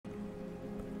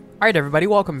Alright everybody,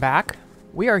 welcome back.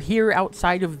 We are here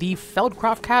outside of the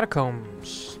Feldcroft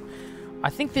Catacombs.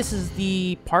 I think this is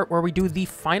the part where we do the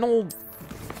final...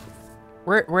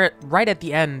 We're right at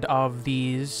the end of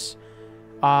these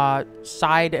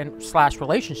side and slash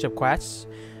relationship quests.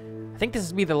 I think this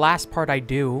will be the last part I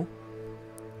do.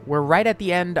 We're right at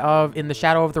the end of In the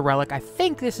Shadow of the Relic. I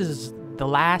think this is the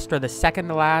last or the second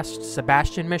to last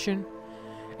Sebastian mission.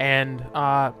 And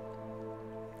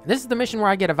this is the mission where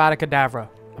I get Avada Kedavra.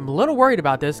 I'm a little worried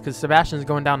about this because Sebastian's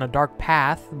going down a dark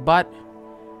path, but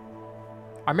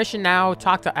our mission now,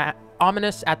 talk to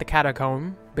Ominous at the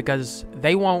Catacomb, because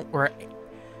they won't, or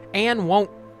Anne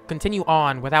won't continue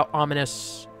on without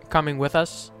Ominous coming with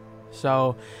us.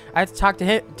 So I have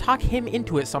to talk him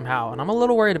into it somehow, and I'm a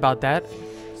little worried about that.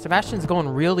 Sebastian's going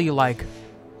really, like,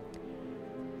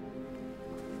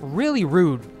 really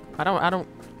rude. I don't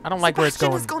like where it's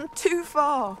going. Sebastian has gone too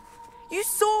far. You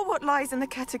saw what lies in the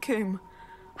catacomb.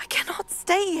 I cannot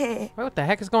stay here. Wait, what the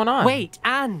heck is going on? Wait,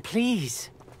 Anne, please.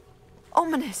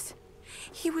 Ominous.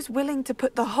 He was willing to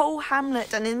put the whole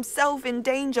hamlet and himself in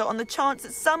danger on the chance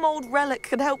that some old relic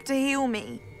could help to heal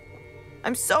me.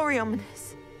 I'm sorry,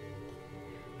 Ominous.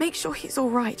 Make sure he's all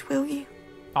right, will you?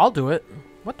 I'll do it.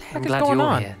 What the heck is going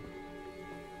on? Here.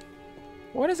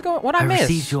 What is going? What I missed? I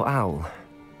received your owl.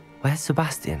 Where's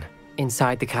Sebastian?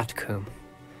 Inside the catacomb.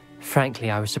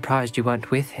 Frankly, I was surprised you weren't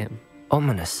with him.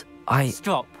 Ominous.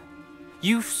 Stop.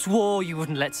 You swore you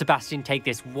wouldn't let Sebastian take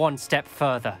this one step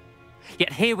further.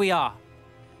 Yet here we are.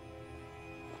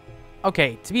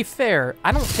 Okay, to be fair,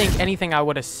 I don't think anything I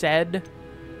would have said,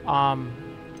 I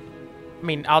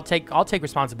mean, I'll take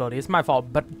responsibility. It's my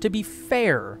fault. But to be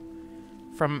fair,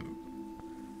 from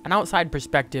an outside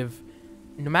perspective,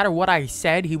 no matter what I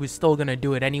said, he was still going to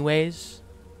do it anyways.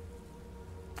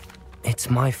 It's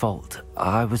my fault.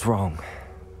 I was wrong.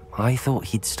 I thought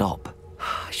he'd stop.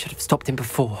 I should have stopped him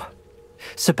before.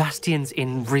 Sebastian's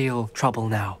in real trouble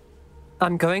now.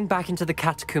 I'm going back into the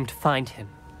catacomb to find him.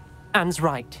 Anne's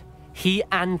right. He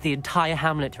and the entire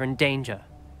hamlet are in danger.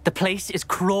 The place is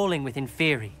crawling with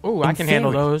Inferi. Ooh, I can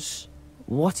handle those.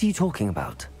 What are you talking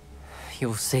about?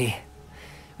 You'll see.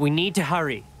 We need to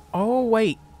hurry. Oh,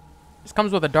 wait. This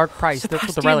comes with a dark price. Sebastian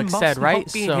That's what the relic said, right?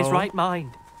 Must be in his right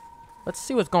mind. Let's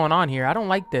see what's going on here. I don't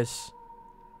like this.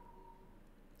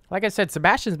 Like I said,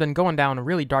 Sebastian's been going down a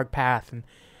really dark path, and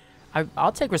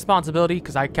I'll take responsibility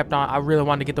because I really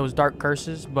wanted to get those dark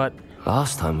curses, but...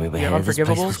 Last time we were here, this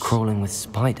place was crawling with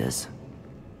spiders.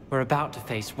 We're about to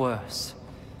face worse.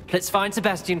 Let's find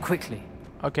Sebastian quickly.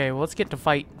 Okay, well, let's get to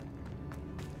fight.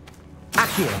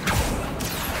 Accio!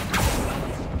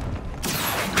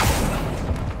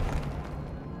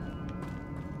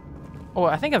 Oh,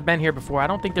 I think I've been here before. I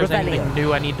don't think there's anything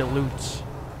new I need to loot. So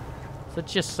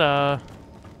let's just,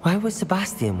 Where was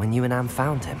Sebastian when you and Anne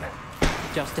found him?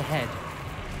 Just ahead.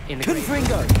 In the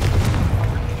Confringo!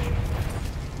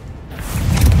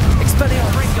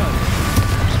 Expelliarmus!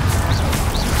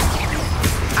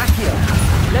 Accio!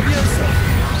 Levioso!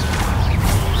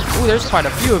 ooh, there's quite a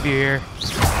few of you here.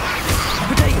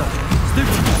 Protego!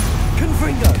 Stupendo!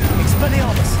 Confringo!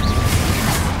 Expelliarmus!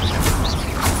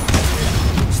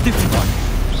 Stupendo!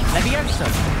 Levioso!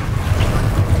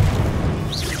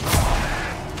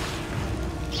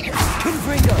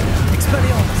 Confringo!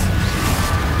 Expelliarmus!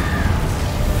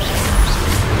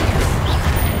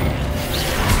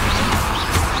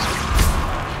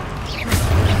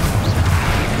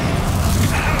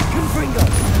 Confringo!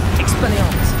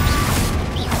 Expelliarmus!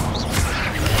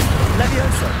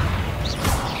 Levioso!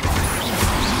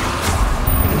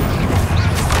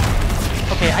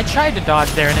 Okay, I tried to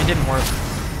dodge there and it didn't work.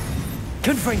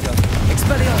 Confringo!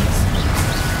 Expelliarmus!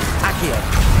 Accio!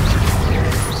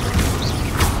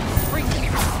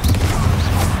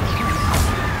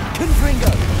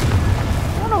 Confringo!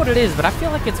 I don't know what it is, but I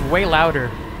feel like it's way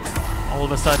louder all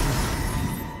of a sudden.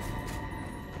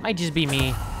 Might just be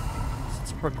me.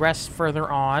 Let's progress further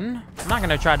on. I'm not going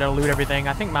to try to loot everything.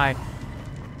 I think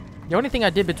the only thing I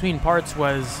did between parts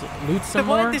was loot some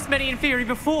more. There weren't this many Inferi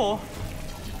before.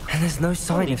 And there's no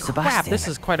sign of Sebastian. Crap, this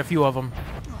is quite a few of them.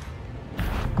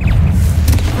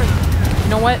 You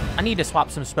know what? I need to swap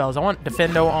some spells. I want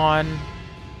Defendo on.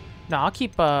 No, I'll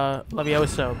keep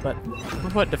Levioso, but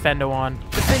we'll put Defendo on.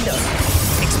 Defendo!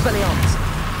 Expelliarmus!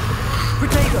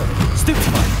 Protego!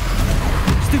 Stupefy!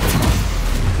 Stupefy!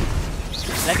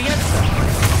 Levioso!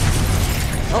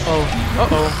 Uh-oh.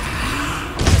 Uh-oh.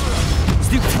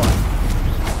 Stupefy!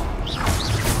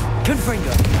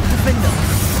 Confringo! Defendo!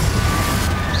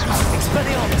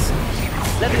 Expelliarmus!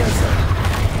 Levioso!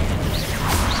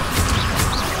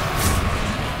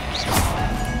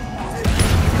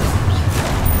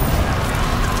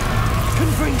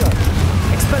 Confringo!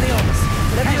 Expelliarmus!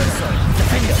 Levioso!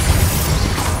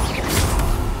 Defender!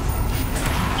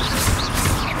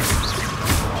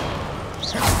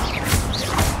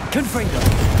 Confringo!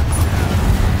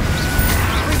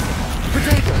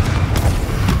 Protego!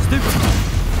 Stupefy!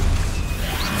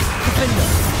 Defender!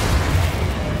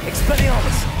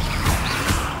 Expelliarmus!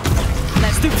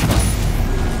 Stupefy!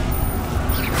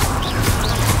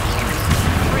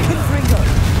 Confringo!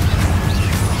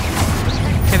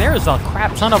 Okay, there's a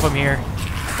crap ton of them here.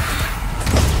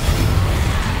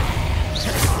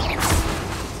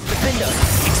 Defender!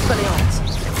 Expelliarmus!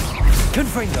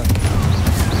 Confringo!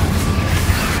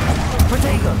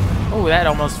 Protego! Oh, that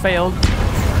almost failed.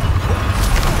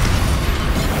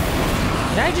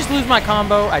 Did I just lose my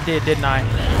combo? I did, didn't I?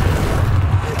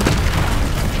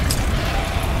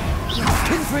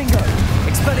 Confringo!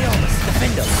 Expelliarmus!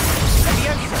 Defender!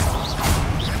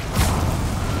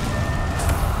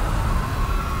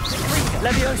 Levioso!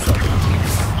 Levioso!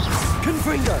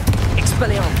 Confringo!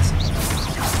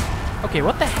 Expelliarmus! Okay,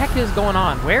 what the heck is going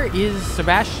on? Where is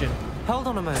Sebastian? Hold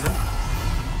on a moment.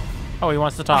 Oh, he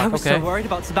wants to talk. I was Okay. so worried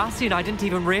about Sebastian, I didn't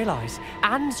even realize.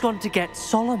 Anne's gone to get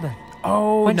Solomon.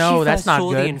 Oh, When no, she that's first not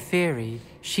saw the good. Inferi,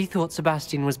 she thought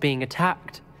Sebastian was being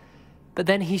attacked. But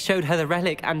then he showed her the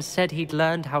relic and said he'd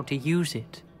learned how to use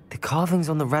it. The carvings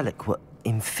on the relic were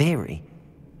Inferi,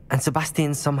 and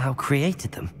Sebastian somehow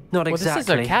created them. Not Well, exactly. this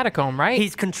is a catacomb, right?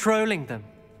 He's controlling them.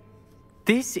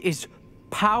 This is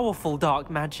powerful dark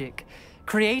magic.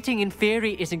 Creating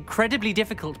Inferi is incredibly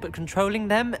difficult, but controlling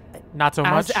them... Not so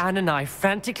As much. Anne and I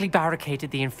frantically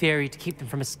barricaded the Inferi to keep them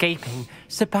from escaping,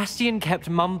 Sebastian kept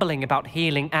mumbling about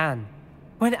healing Anne.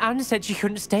 When Anne said she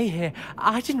couldn't stay here,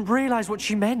 I didn't realize what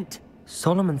she meant.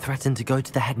 Solomon threatened to go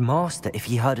to the headmaster if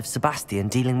he heard of Sebastian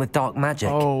dealing with dark magic.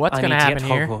 Oh, what's I gonna need to happen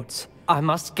get here? Hogwarts. I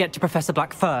must get to Professor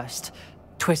Black first.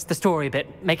 Twist the story a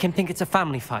bit, make him think it's a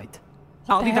family fight.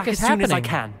 I'll the be heck back is as soon as I happening?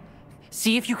 can.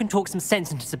 See if you can talk some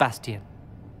sense into Sebastian.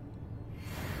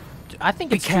 I think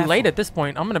Be it's too careful. late at this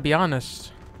point. I'm gonna be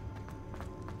honest.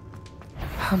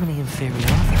 How many Inferi are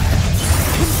there?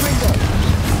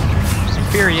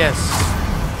 Furious.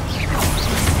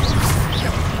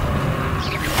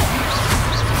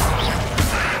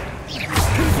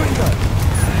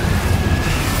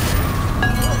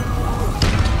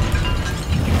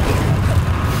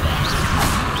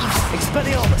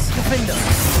 Expelliarmus!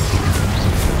 Defender!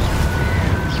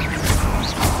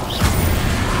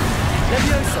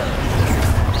 Levioso!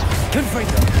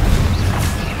 Confringo!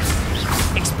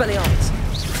 Expelliarmus!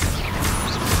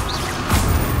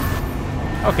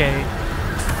 Okay.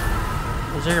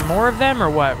 Is there more of them or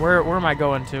what? Where am I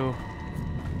going to?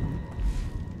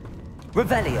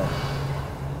 Revelio!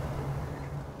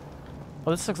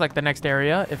 Oh, this looks like the next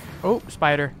area. Oh,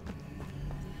 spider.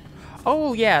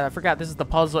 Oh yeah, I forgot this is the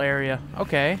puzzle area.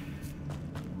 Okay.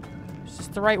 Is this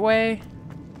the right way?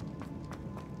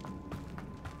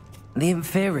 The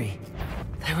Inferi.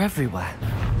 They're everywhere.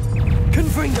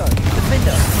 Confringo!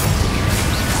 Defender!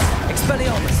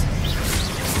 Expelliarmus!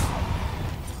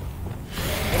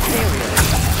 Inferi!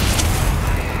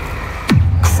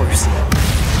 Crucial!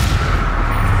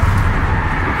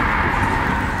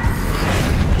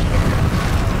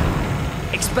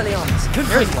 Expelliarmus! There's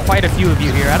Confringo! quite a few of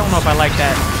you here. I don't know if I like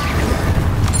that.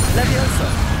 Levioso!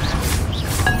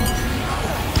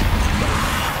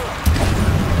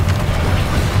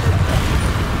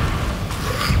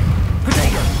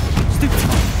 Protego!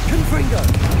 Stupefy! Confringo!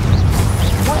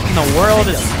 What in the world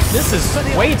is... This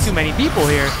is way too many people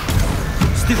here.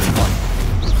 Stupefy!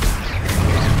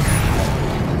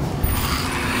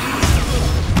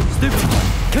 Stupefy!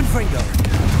 Confringo!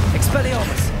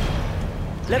 Expelliarmus!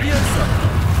 Levioso!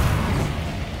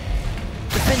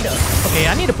 Defender! Okay,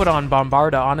 I need to put on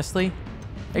Bombarda, honestly.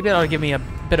 Maybe that'll give me a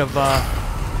bit of,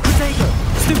 Protego!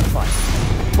 Stupefy!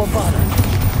 Bombarda!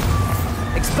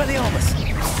 Expelliarmus!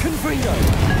 Confringo!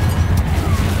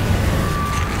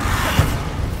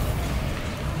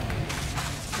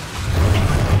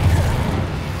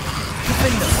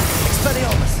 Defender!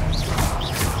 Expelliarmus!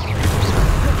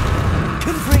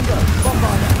 Confringo!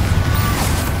 Bombarda!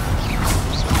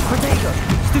 Protego!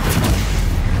 Stupefy!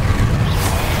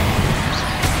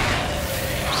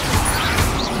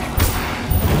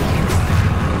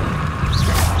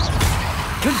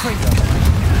 Confringo!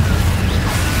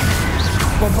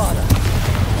 Bombarda!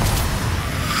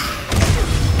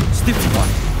 Stupefy!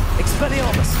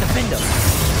 Expelliarmus! Defender!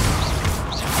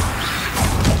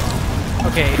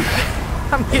 okay.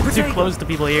 I'm getting too close to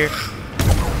people here.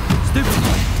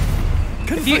 Stupefy!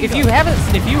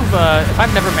 If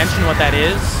I've never mentioned what that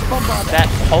is, that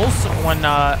pulse, when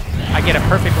I get a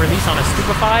perfect release on a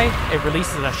Stupefy, it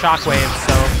releases a shockwave,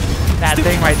 so that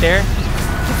thing right there.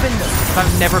 Defender. If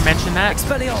I've never mentioned that.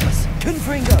 Expelliarmus.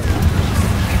 Confringo.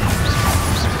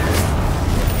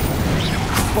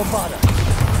 Bombarda.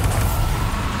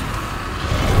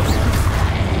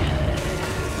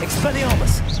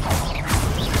 Expelliarmus.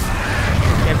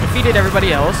 I've defeated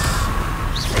everybody else.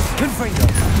 Confringo.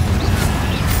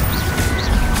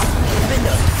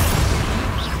 Defender.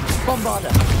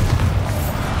 Bombarda.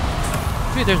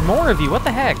 Dude, there's more of you. What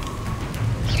the heck?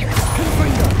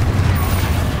 Confringo.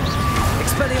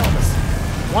 Expelliarmus.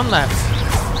 One left.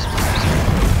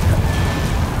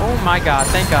 Oh my god,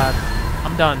 thank god.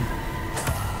 I'm done.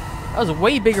 That was a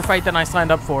way bigger fight than I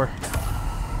signed up for.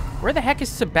 Where the heck is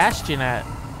Sebastian at?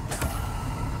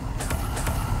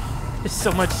 There's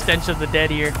so much stench of the dead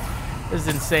here. This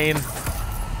is insane.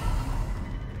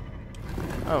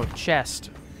 Oh,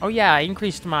 chest. Oh yeah, I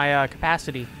increased my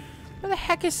capacity. Where the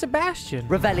heck is Sebastian?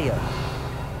 Revelio.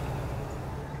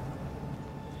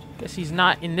 Guess he's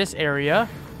not in this area.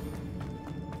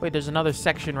 Wait, there's another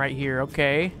section right here.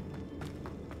 Okay.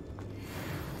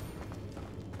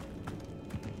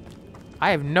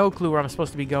 I have no clue where I'm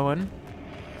supposed to be going.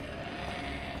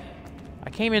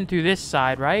 I came in through this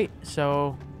side, right?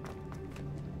 So...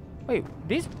 Wait,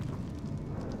 these...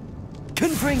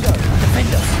 Confringo.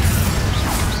 Defender.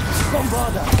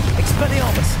 Bombarda.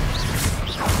 Expelliarmus.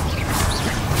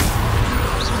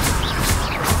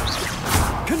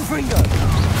 Confringo.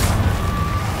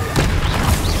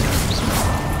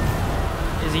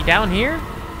 Is he down here?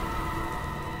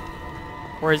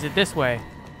 Or is it this way?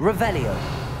 Revelio.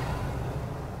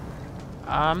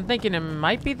 I'm thinking it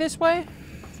might be this way.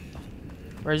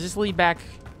 Or does this lead back?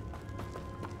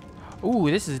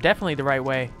 Ooh, this is definitely the right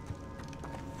way.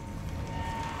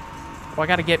 Oh, I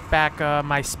gotta get back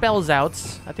my spells out.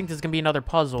 I think this is gonna be another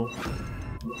puzzle.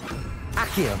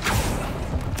 Accio.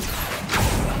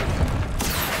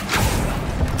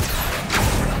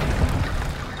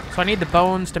 So I need the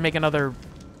bones to make another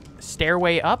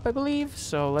stairway up, I believe.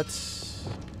 So let's...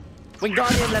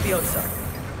 Wingardium Leviosa.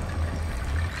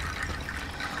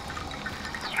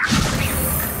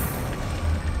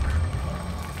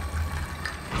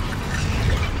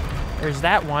 There's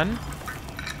that one.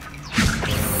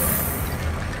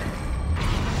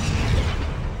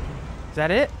 Is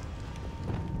that it?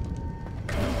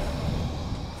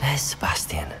 There's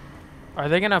Sebastian. Are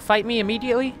they gonna fight me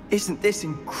immediately? Isn't this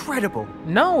incredible?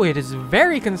 No, it is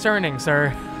very concerning,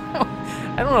 sir.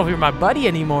 I don't know if you're my buddy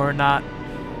anymore or not.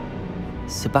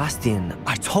 Sebastian,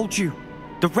 I told you,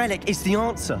 the relic is the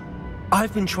answer.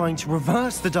 I've been trying to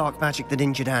reverse the dark magic that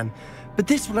injured Anne, but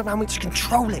this will allow me to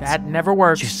control it. That never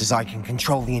works. Just as I can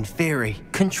control the Inferi.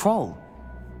 control.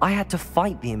 I had to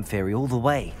fight the Inferi all the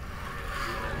way.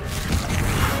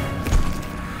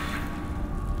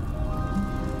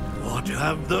 What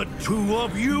have the two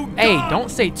of you done? Hey, don't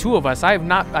say two of us. I have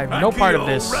no part of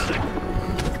this. Relic.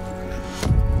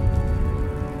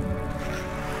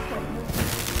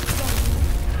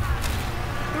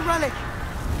 The relic.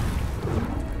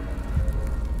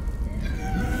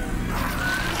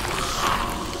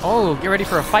 Oh, get ready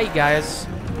for a fight, guys.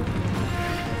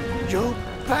 You'll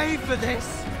pay for this.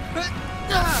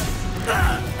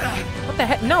 What the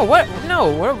heck? No, what?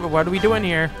 No, what are we doing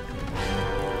here?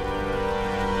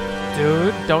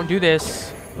 Dude, don't do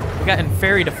this. We got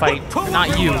Inferi to fight,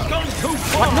 not you.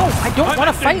 What? No, I don't want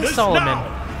to fight Solomon.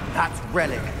 That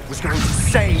relic was going to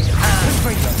save Anne.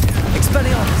 Confringo.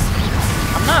 Expelliarmus.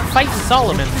 I'm not fighting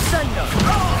Solomon. Descendo.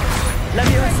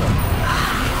 Leviosa.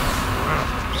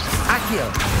 Accio.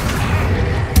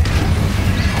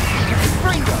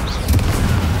 Confringo.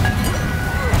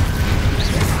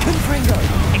 Confringo.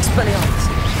 Expelliarmus.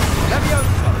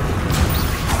 Leviosa.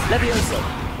 Leviosa.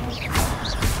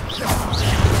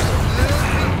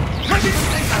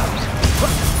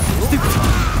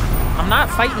 I'm not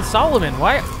fighting Solomon.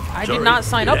 Why? I did not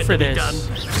sign up for this.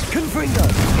 Confringo.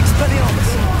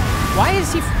 Expelliarmus. Why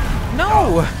is he?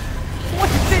 No. What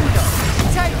Defender.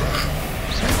 Take.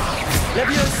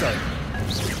 Leviosa.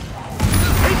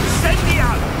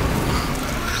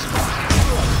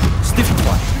 Stiffy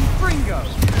Confringo.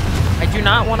 I do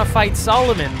not want to fight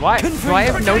Solomon. Why? Do I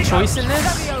have no choice in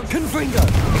this? Confringo.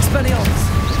 Expelliarmus.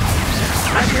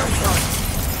 Leviosa.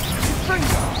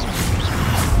 Confringo.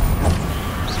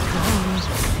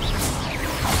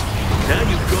 Now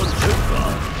you've gone too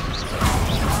far.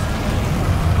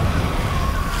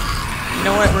 You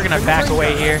know what? We're gonna back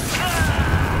away here.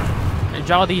 And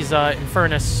draw these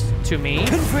Infernus to me.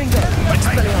 Confringo.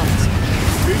 Expelliarmus.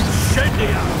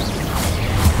 Incendia.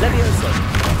 Leviosa.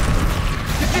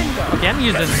 Defender. Okay,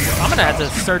 I'm gonna have to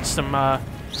search some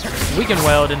Weaken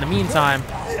Weld in the meantime.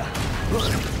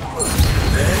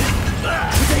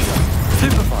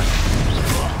 Superfine.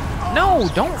 No,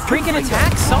 don't freaking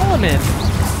attack Solomon.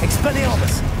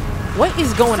 Expelliarmus. What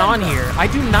is going on here? I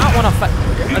do not want to fight.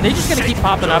 Are they just gonna keep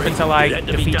popping up until I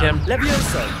defeat him?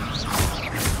 Levioso.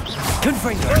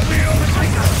 Confringo.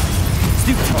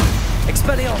 Stupefy.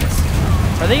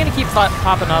 Expelliarmus. Are they gonna keep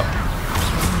popping up?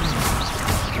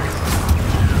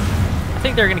 I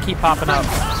think they're gonna keep popping up.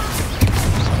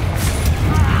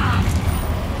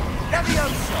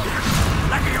 Levioso.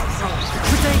 Levioso.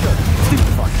 Protego.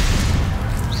 Stupefy.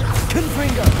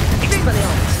 Confringo.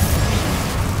 Expelliarmus.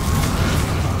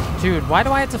 Dude, why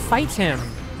do I have to fight him?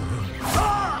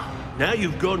 Now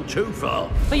you've gone too far.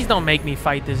 Please don't make me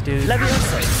fight this dude.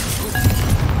 Levioso.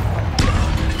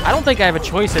 I don't think I have a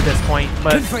choice at this point,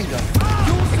 but Confringo.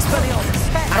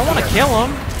 Expelliarmus. I don't want to kill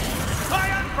him. I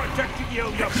am protecting you,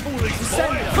 you foolish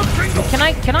boy. Can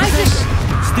I just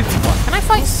Stupefy. can I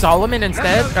fight Solomon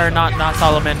instead, or not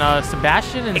Solomon,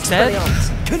 Sebastian instead? Expelliarmus.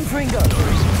 Confringo.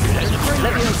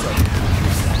 Levioso.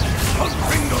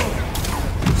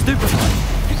 Stupefy.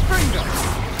 Confringo.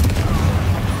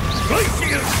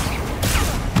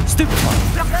 Stupefy.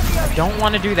 I don't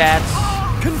want to do that.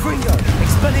 Confringo.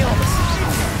 Expelliarmus.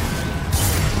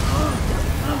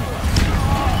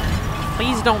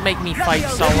 Please don't make me fight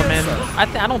Solomon. I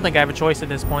don't think I have a choice at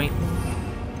this point.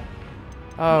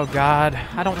 Oh God,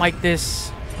 I don't like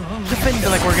this. I feel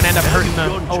like we're gonna end up hurting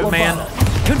the old man.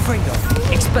 Confringo.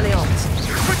 Expelliarmus.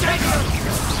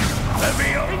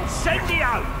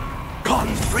 Incendio!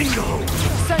 Confringo!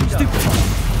 Stupefy.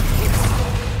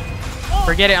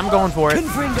 Forget it, I'm going for it.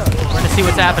 Confringo. We're gonna see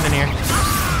what's happening here.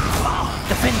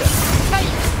 Defender.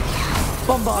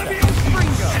 Bombarder.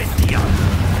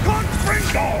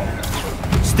 Confringo!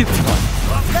 Stupefy.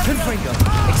 Confringo.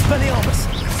 Expelliarmus.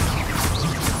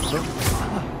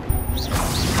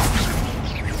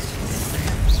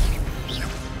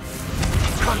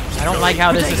 I don't like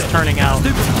how this is turning out.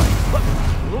 Stupefy.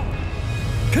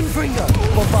 Confringo.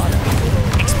 Bombarder.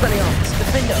 Expelliarmus.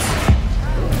 Defender.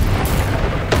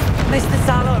 Mr.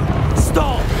 Salo.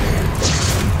 Stop.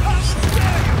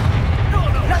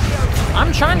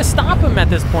 I'm trying to stop him at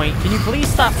this point. Can you please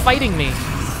stop fighting me?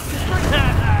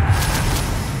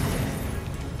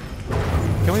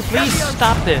 Can we please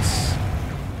stop this?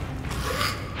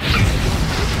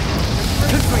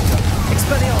 Confringo.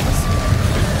 Expelliarmus.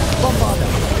 Bombarder.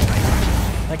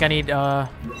 I think I need,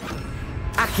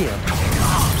 Accio.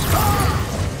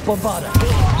 Bombarder.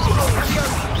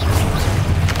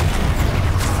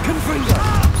 Confringo.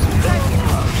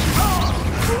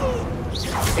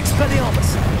 Expelliarmus.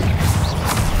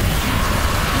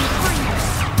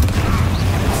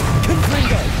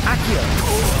 Confringo. Accio.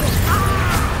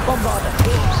 Bombarder.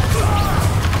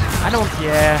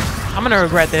 yeah. I'm gonna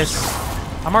regret this.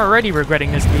 I'm already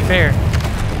regretting this, to be fair.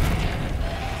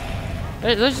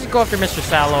 Let's just go after Mr.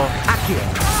 Sallow. Accio.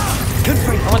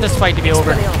 I want this fight to be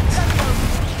over.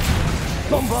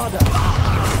 Bombarder.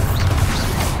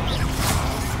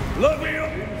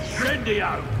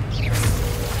 Incendio!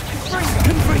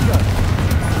 Confringo.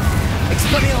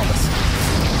 Expelliarmus.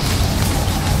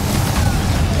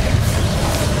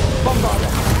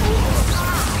 Bombarder.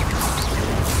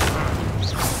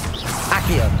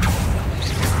 Accio.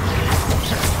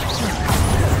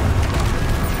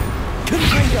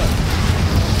 Confringo.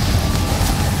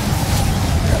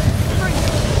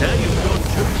 Now you've gone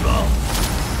too far.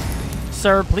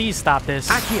 Sir, please stop this.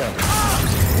 Accio.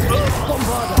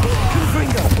 Bombarder.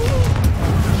 Confringo.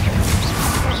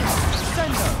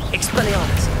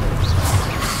 Expelliarmus.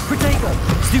 Protego.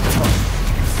 Stupefy.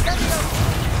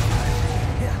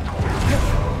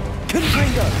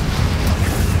 Confringo.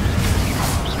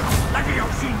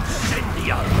 Levioso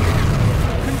incendio!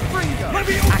 Confringo.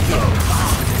 Accio.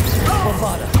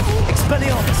 Bombarder.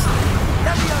 Expelliarmus.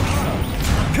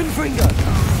 Confringo.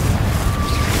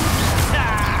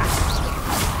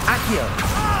 Accio.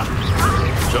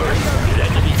 Sorry, it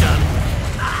had to be done.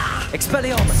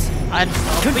 Expelliarmus.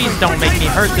 Please don't make me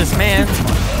hurt this man.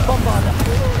 Bombarder.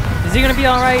 Is he gonna be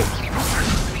alright?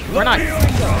 We're not.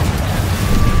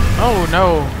 Oh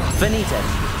no. Benitez.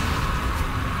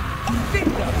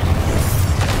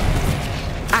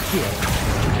 Accio.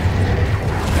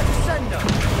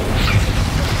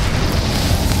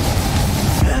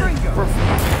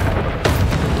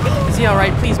 Is he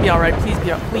alright? Please be alright. Please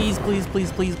be please, please,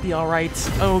 please, please be alright.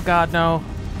 Oh god, no.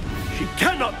 She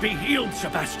cannot be healed,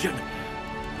 Sebastian.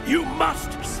 You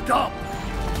must stop.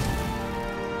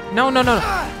 No, no, no, no.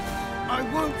 I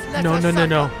won't let No, her no, no,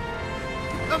 no.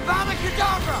 succumb. Avada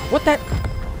Kedavra!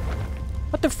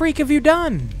 What the freak have you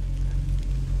done?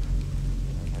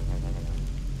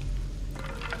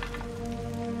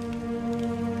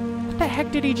 What the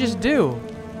heck did he just do?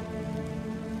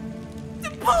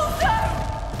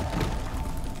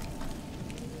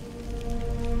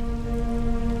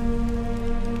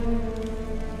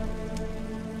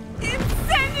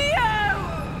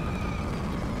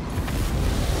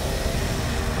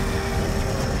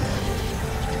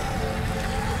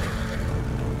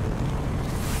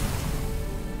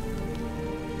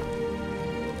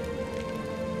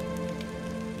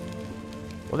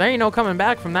 Well, there ain't no coming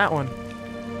back from that one.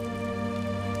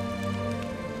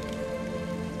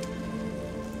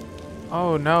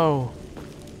 Oh no.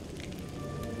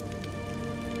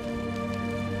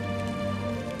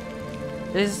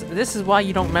 This is why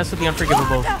you don't mess with the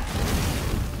Unforgivable.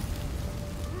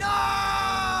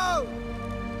 No!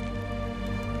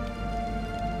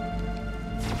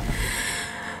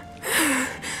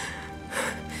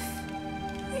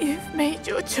 You've made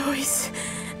your choice.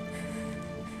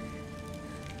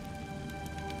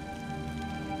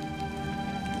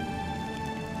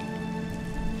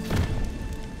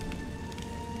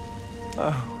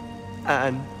 Oh,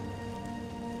 Anne.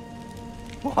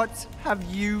 What have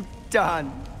you done?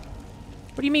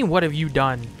 What do you mean, what have you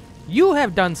done? You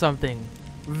have done something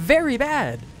very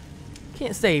bad.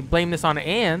 Can't say blame this on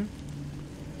Anne.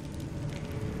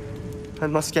 I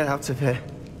must get out of here.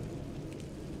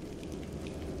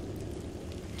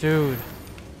 Dude.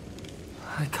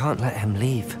 I can't let him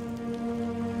leave.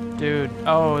 Dude.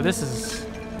 Oh, this is...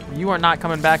 You are not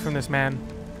coming back from this, man.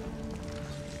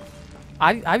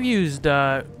 I've used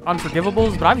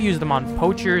Unforgivables, but I've used them on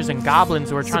poachers and goblins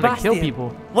who are trying to kill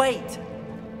people. Wait!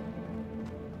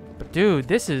 But dude,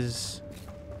 this is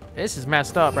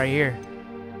messed up right here.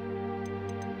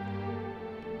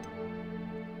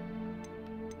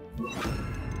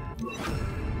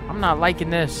 I'm not liking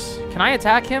this. Can I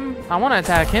attack him? I want to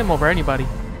attack him over anybody.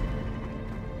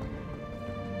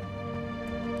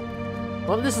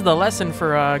 Well, this is the lesson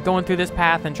for going through this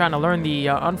path and trying to learn the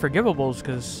Unforgivables,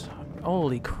 because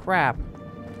holy crap.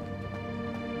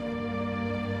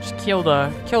 Just killed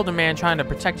a man trying to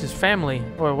protect his family,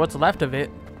 or what's left of it.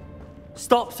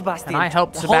 Stop, Sebastian. And I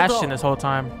helped Hold Sebastian on. this whole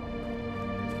time.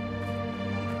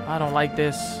 I don't like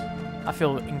this. I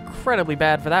feel incredibly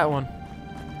bad for that one.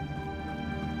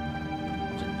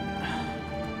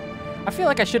 I feel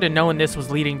like I should have known this was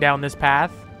leading down this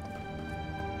path.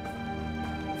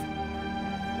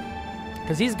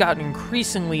 Because he's gotten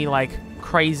increasingly, like,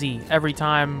 crazy every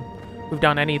time we've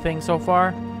done anything so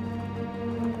far.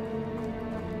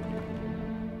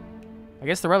 I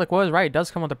guess the relic was right. It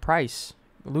does come with a price.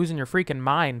 You're losing your freaking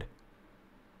mind.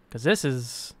 Because this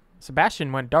is...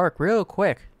 Sebastian went dark real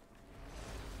quick.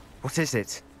 What is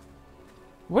it?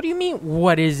 What do you mean,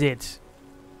 what is it?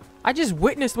 I just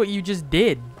witnessed what you just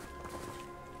did.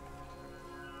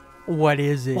 What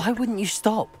is it? Why wouldn't you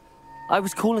stop? I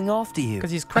was calling after you.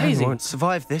 Because he's Anne crazy. won't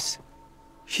survive this.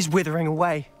 She's withering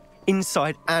away,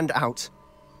 inside and out.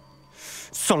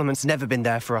 Solomon's never been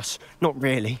there for us. Not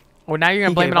really. Oh, now you're going to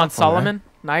He blame gave it on up on her. Solomon?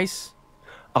 Nice.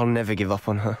 I'll never give up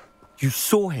on her. You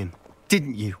saw him,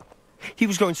 didn't you? He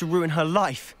was going to ruin her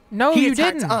life. No, he you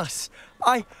attacked didn't. us.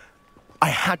 I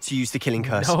had to use the killing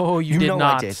curse. No, you did know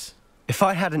not. I did. If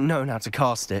I hadn't known how to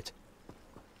cast it.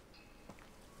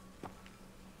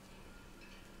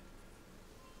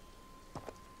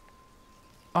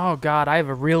 Oh god, I have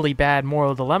a really bad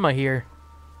moral dilemma here.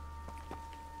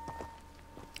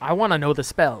 I want to know the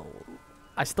spell.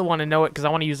 I still want to know it because I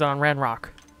want to use it on Ranrock.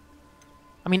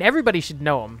 I mean, everybody should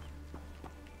know him.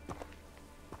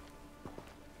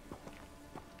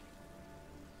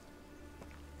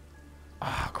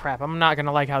 Oh crap, I'm not going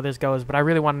to like how this goes, but I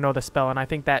really want to know the spell, and I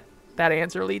think that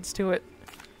answer leads to it.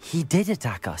 He did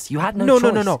attack us. You had no No, choice.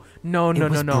 no, no, no. No, It no,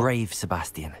 was no, no. brave,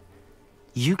 Sebastian.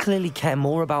 You clearly care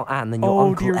more about Anne than your Oh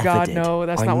uncle dear ever god, did. no.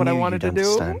 That's not what I knew wanted to you'd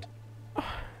do. understand.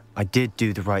 I did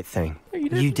do the right thing. No, you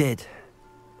didn't. You did.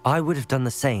 I would have done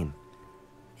the same.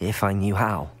 If I knew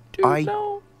how. Dude, I-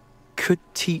 no. Could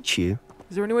teach you.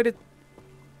 Is there any way to...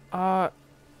 I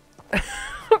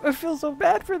feel so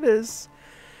bad for this.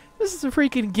 This is a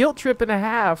freaking guilt trip and a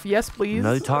half. Yes, please.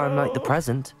 No time like the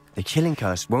present. The killing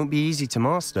curse won't be easy to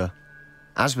master.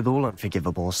 As with all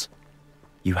Unforgivables,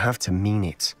 you have to mean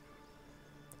it.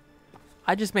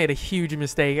 I just made a huge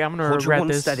mistake. I'm going to Hold your regret one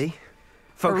this. steady. I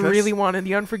Focus. really wanted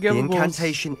the The Unforgivables.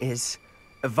 incantation is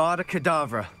Avada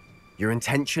Kedavra. Your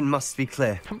intention must be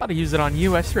clear. I'm about to use it on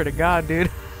you, I swear to God, dude.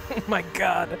 Oh my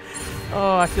God.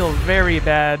 Oh, I feel very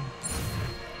bad.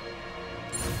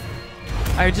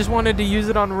 I just wanted to use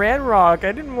it on Ranrock.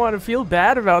 I didn't want to feel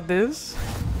bad about this.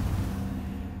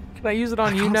 Can I use it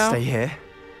on I you can't now? stay here.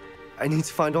 I need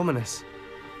to find Ominous.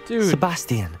 Dude.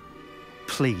 Sebastian.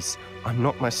 Please, I'm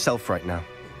not myself right now.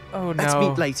 Oh no. Let's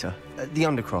meet later at the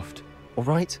Undercroft. All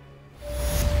right?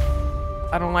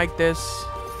 I don't like this.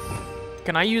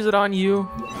 Can I use it on you?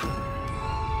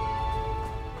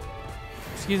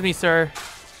 Excuse me, sir.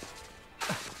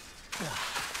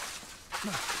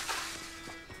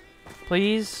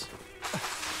 Please?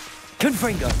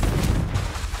 Confringo.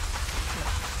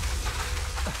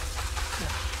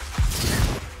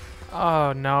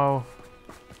 Oh, no.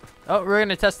 Oh, we're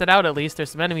gonna test it out at least. There's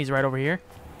some enemies right over here.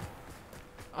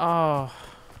 Oh,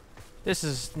 this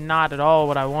is not at all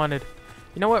what I wanted.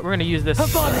 You know what? We're gonna use this.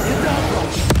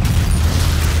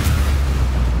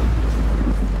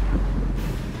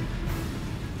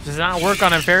 Does it not work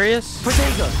on Nefarious?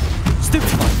 Stupid.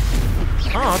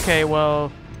 Oh, okay.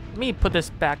 Well, let me put this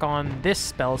back on this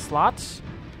spell slot.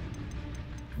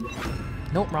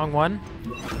 Nope, wrong one.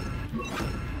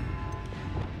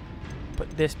 Put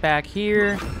this back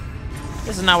here.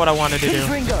 This is not what I wanted to do.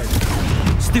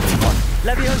 Stupid one.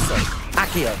 Levioso.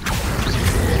 Accio.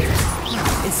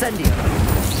 Incendio.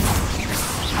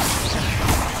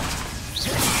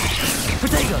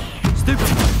 Protego. Stupid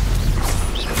one.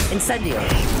 Incendio.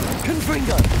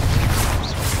 Confringo.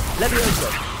 Levioso.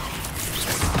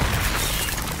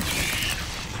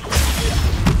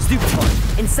 Stupid one.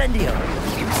 Incendio.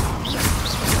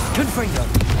 Confringo.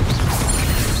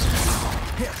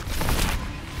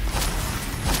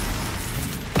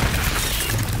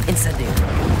 Incendio.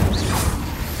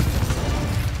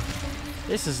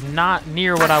 This is not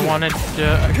near what I wanted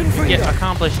to get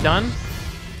accomplished done.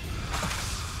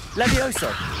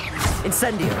 Levioso.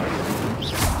 Incendio.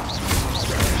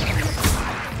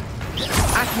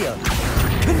 Accio.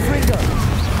 Confringo.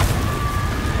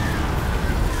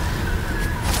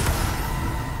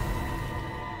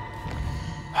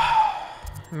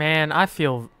 Man, I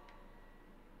feel...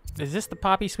 Is this the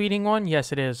Poppy Sweeting one?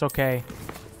 Yes, it is. Okay.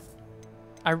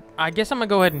 I guess I'm gonna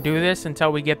go ahead and do this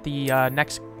until we get the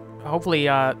next... Hopefully,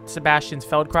 Sebastian's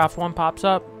Feldcraft one pops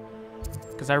up.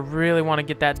 Because I really want to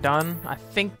get that done. I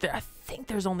think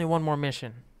there's only one more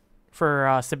mission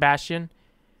for Sebastian.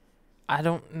 I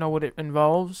don't know what it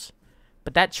involves.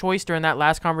 But that choice during that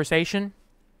last conversation...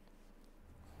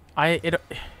 that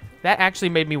actually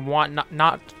made me want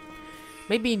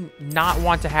made me not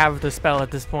want to have the spell at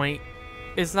this point.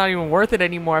 It's not even worth it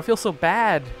anymore. I feel so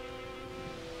bad.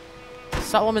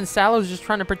 Solomon Sallow's just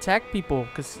trying to protect people,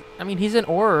 because I mean he's an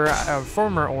Auror, a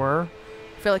former Auror.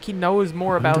 I feel like he knows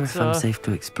more about. I wonder if I'm safe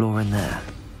to explore in there.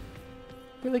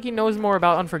 I feel like he knows more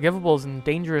about Unforgivables and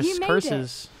dangerous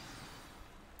curses.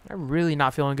 I'm really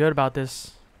not feeling good about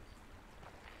this.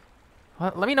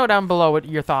 Let me know down below what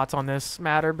your thoughts on this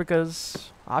matter,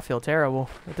 because I feel terrible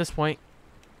at this point.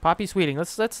 Poppy Sweeting,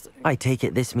 let's. I take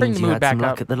it this means you had some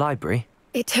luck at the library.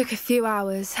 It took a few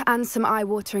hours and some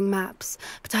eye-watering maps,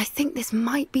 but I think this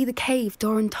might be the cave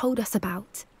Doran told us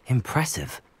about.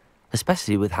 Impressive,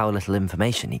 especially with how little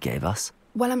information he gave us.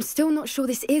 Well, I'm still not sure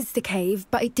this is the cave,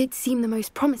 but it did seem the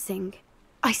most promising.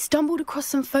 I stumbled across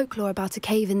some folklore about a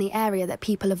cave in the area that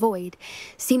people avoid.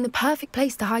 Seemed the perfect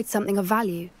place to hide something of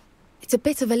value. It's a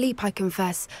bit of a leap, I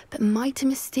confess, but might a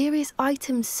mysterious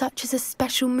item such as a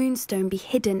special moonstone be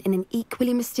hidden in an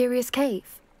equally mysterious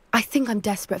cave? I think I'm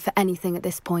desperate for anything at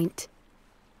this point.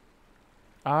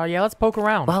 Yeah, let's poke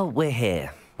around. Well, we're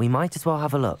here. We might as well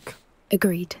have a look.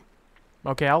 Agreed.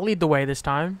 Okay, I'll lead the way this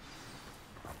time.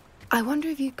 I wonder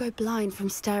if you'd go blind from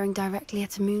staring directly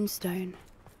at a moonstone.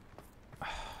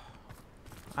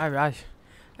 I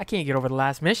can't get over the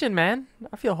last mission, man.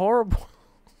 I feel horrible.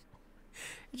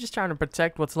 He's just trying to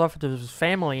protect what's left of his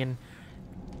family, and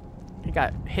he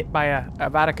got hit by a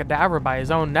Avada Kedavra by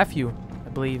his own nephew, I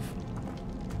believe.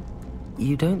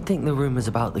 You don't think the rumors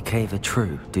about the cave are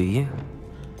true, do you?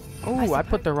 Oh, I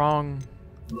put the wrong...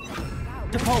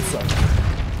 Depulso.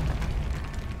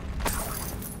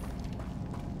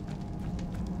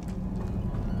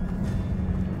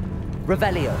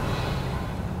 Revelio.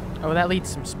 Oh, that leads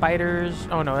some spiders.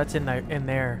 Oh no, that's in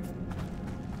there.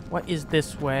 What is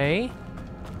this way?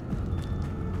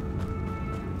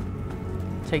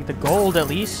 Take the gold at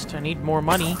least. I need more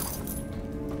money.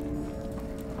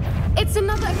 It's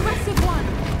another aggressive one.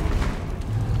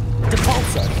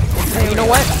 Depulso. Hey, you know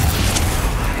what?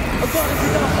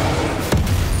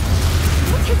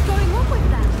 What is going on with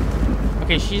that?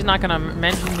 Okay, she's not gonna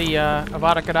mention the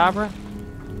Avada Kedavra.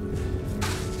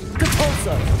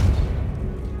 Depulso.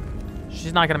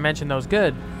 She's not gonna mention those.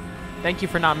 Good. Thank you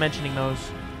for not mentioning those.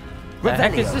 What the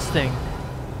heck is this thing?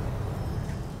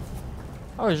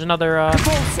 Oh, there's another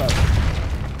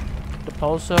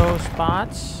Depulso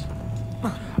spots.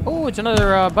 Oh, it's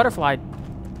another butterfly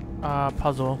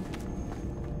puzzle.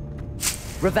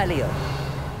 Revelio.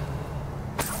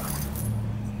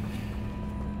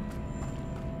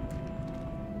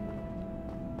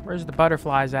 Where's the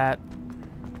butterflies at?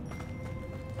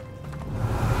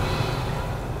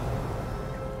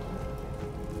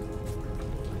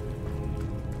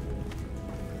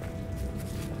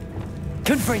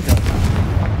 Confringo.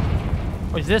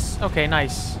 Oh, is this? Okay,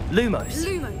 nice. Lumos.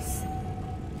 Lumos.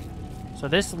 So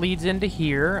this leads into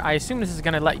here. I assume this is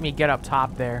gonna let me get up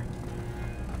top there.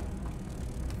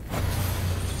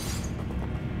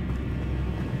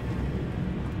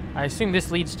 I assume this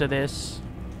leads to this.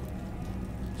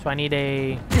 So I need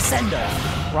a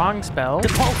Descender. wrong spell.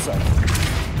 Depulsor.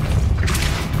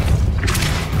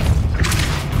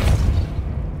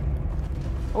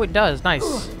 Oh, it does.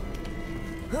 Nice.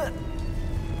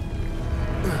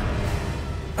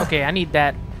 Okay, I need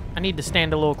that. I need to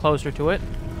stand a little closer to it.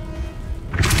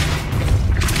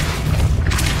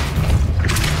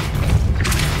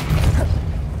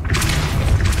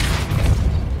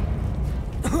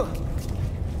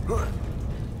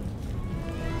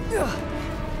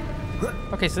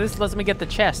 Okay, so this lets me get the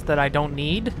chest that I don't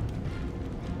need.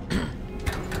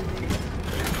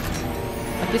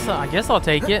 I guess I'll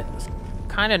take it. It's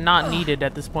kind of not needed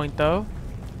at this point, though.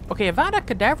 Okay, Avada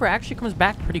Kedavra actually comes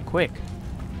back pretty quick.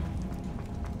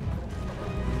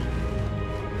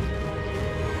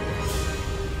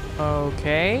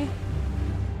 Okay.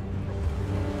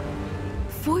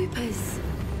 Foipers.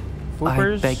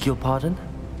 Foopers. I beg your pardon?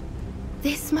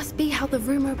 This must be how the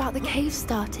rumor about the cave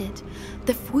started.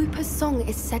 The Fwooper's song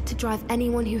is said to drive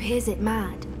anyone who hears it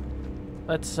mad.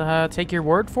 Let's take your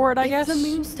word for it, I guess. If the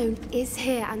Moonstone is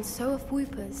here and so are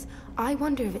Fwoopers, I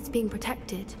wonder if it's being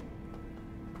protected.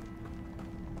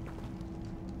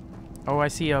 Oh, I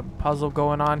see a puzzle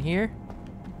going on here.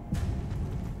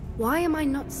 Why am I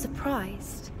not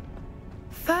surprised?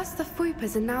 First the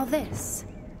Fwoopers and now this.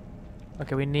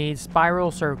 Okay, we need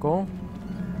spiral circle.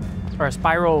 Or a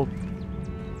spiral...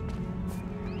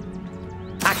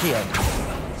 Accio.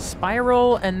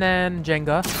 Spiral and then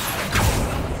Jenga.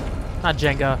 Not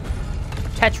Jenga.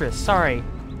 Tetris, sorry.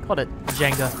 Called it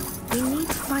Jenga. We need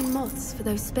to find moths for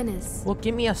those spinners. Well,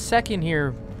 give me a second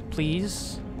here,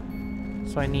 please.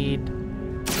 So I need...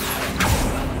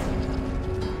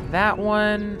 that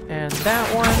and that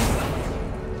one.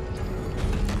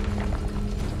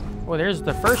 Well, there's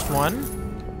the first one.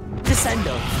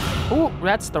 Descendo. Ooh,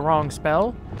 that's the wrong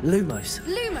spell. Lumos.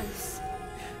 Lumos!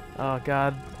 Oh,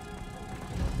 God.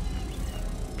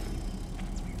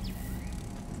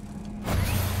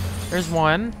 There's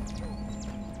one.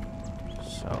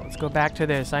 So let's go back to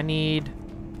this. I need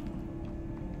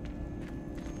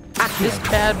this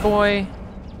bad boy,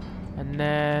 and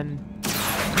then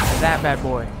that bad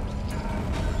boy.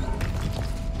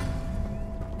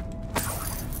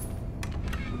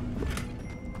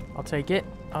 I'll take it.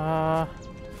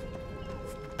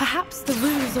 Perhaps the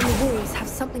runes on the walls have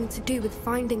something to do with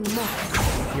finding the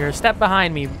moths. You're a step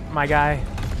behind me, my guy.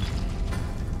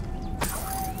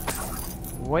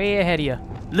 Way ahead of you.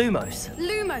 Lumos.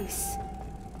 Lumos!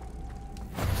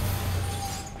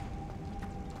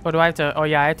 Oh, do I have to? Oh,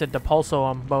 yeah, I have to depulso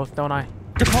them both, don't I?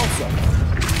 Depulsor.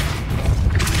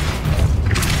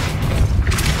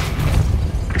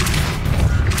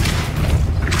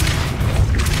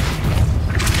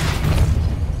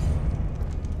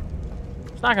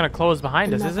 It's not gonna close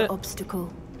behind us, is Another it?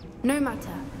 obstacle. No matter.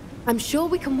 I'm sure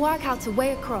we can work out a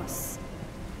way across.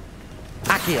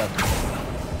 Accio.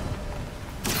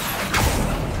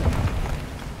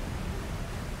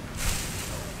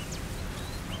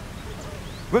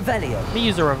 Revelio. Let me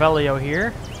use a Revelio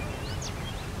here.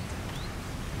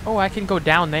 Oh, I can go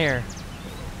down there.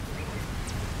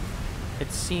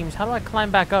 It seems... How do I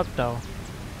climb back up, though?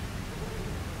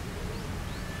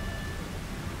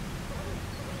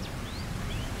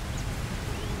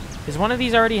 Does one of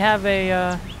these already have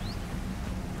a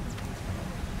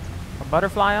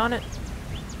butterfly on it?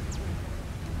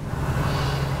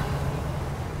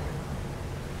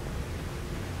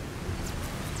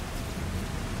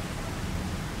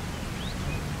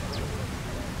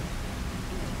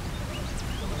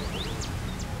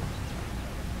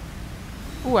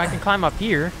 Ooh, I can climb up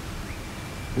here.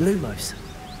 Lumos.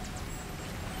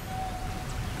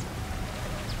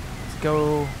 Let's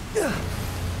go...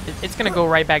 It's gonna go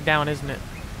right back down, isn't it?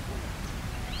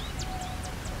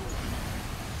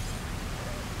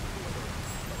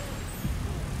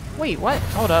 Wait, what?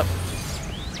 Hold up.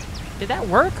 Did that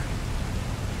work?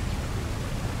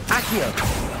 Accio.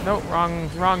 Nope,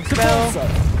 wrong spell. Depulsor.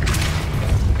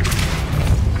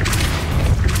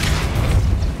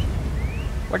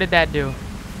 What did that do?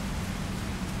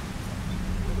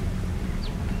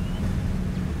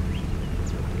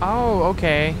 Oh,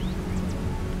 okay.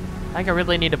 I think I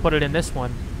really need to put it in this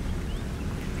one.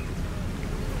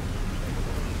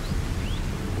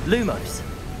 Lumos.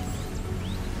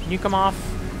 Can you come off?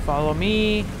 Follow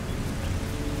me.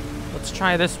 Let's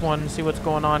try this one, see what's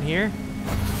going on here.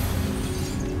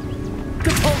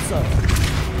 Depulsor.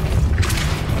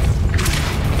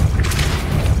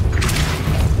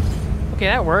 Okay,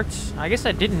 that worked. I guess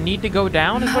I didn't need to go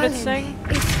down, is what it's saying?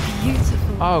 It's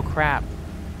beautiful. Oh, crap.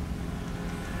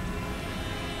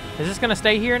 Is this gonna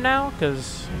stay here now?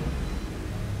 Because...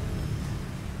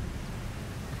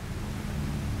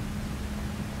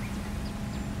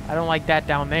 I don't like that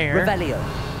down there. Revelio.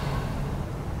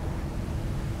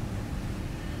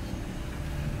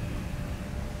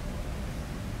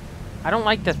 I don't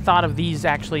like the thought of these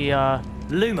actually,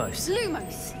 Lumos.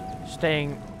 Lumos.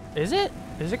 staying... Is it?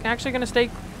 Is it actually gonna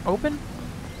stay open?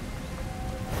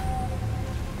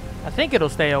 I think it'll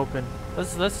stay open.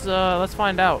 Let's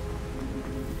find out.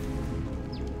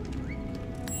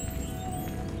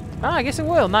 Ah, I guess it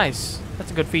will. Nice.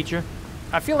 That's a good feature.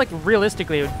 I feel like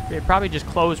realistically, it'd probably just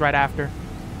close right after.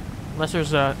 Unless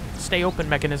there's a stay open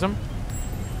mechanism.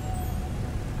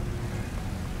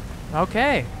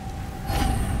 Okay.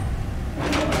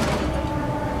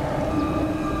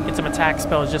 Get some attack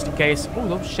spells just in case. Oh,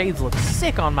 those shades look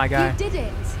sick on my guy. You did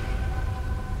it.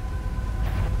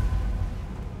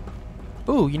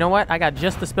 Ooh, you know what? I got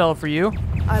just the spell for you.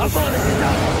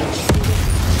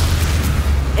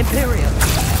 Imperium.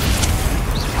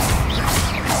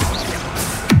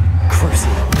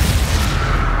 Crucial.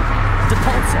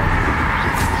 Depulso.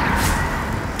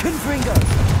 Confringo.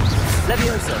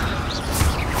 Levioso.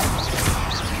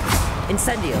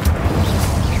 Incendio.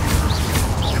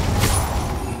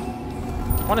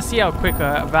 I want to see how quick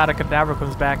Avada Kedavra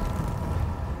comes back.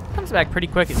 Comes back pretty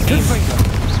quick, it seems. Confringo.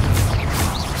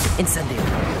 Incendio.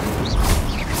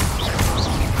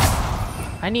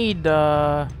 I need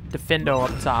Defendo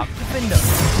up top. Defendo.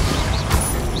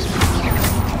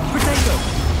 Protego.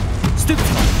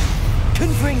 Stupefy.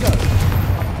 Confringo.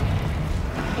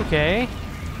 Okay.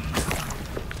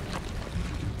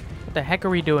 What the heck are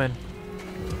we doing?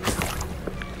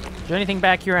 Is there anything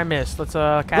back here I missed? Let's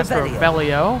cast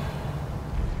Revelio.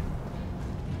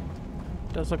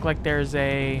 Does look like there's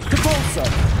a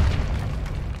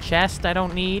chest I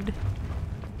don't need.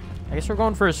 I guess we're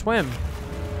going for a swim.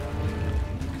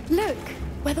 Look,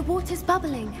 where the water's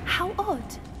bubbling. How odd.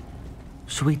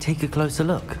 Should we take a closer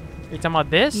look? Are you talking about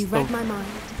this? You read my mind.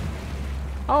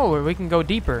 Oh, we can go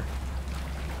deeper.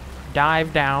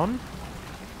 Dive down.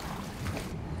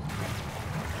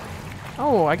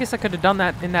 Oh, I guess I could have done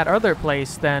that in that other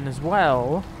place then as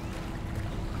well.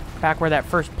 Back where that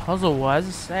first puzzle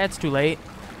was. That's too late.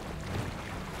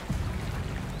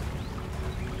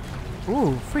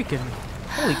 Ooh, freaking.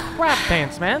 Holy crap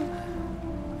pants, man.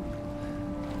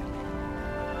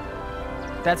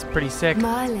 That's pretty sick.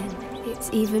 Merlin, it's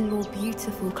even more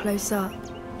beautiful close up.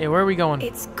 Yeah, where are we going?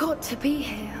 It's got to be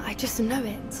here. I just know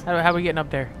it. How are we getting up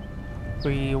there?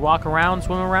 We walk around,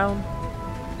 swim around?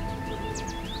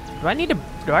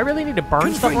 Do I really need to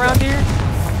burn stuff around here?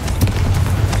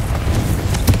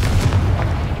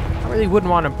 I really wouldn't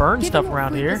want to burn stuff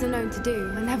around here. Given what creepers are known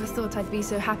to do, I never thought I'd be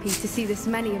so happy to see this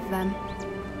many of them.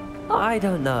 I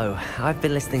don't know. I've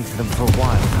been listening to them for a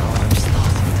while now, and I'm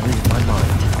starting to lose my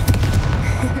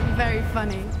mind. Very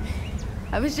funny.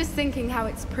 I was just thinking how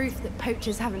it's proof that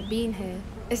poachers haven't been here,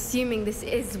 assuming this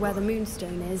is where the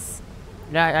moonstone is.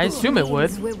 Yeah, I assume it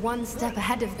would. We're one step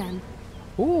ahead of them.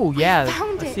 Ooh, yeah.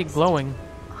 Found I see it. it glowing.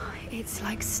 It's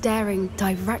like staring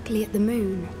directly at the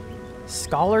moon.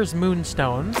 Scholar's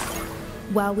Moonstone.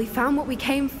 Well, we found what we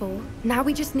came for. Now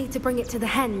we just need to bring it to the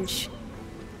henge.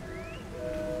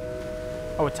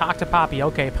 Oh, talk to Poppy.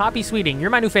 Okay, Poppy Sweeting, you're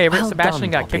my new favorite. Well Sebastian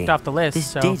done, got Poppy. kicked off the list,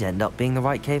 This so... did end up being the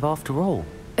right cave after all.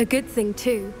 A good thing,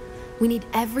 too. We need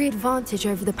every advantage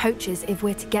over the poachers if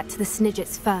we're to get to the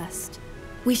Snidgets first.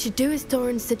 We should do as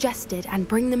Doran suggested and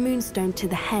bring the moonstone to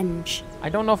the henge. I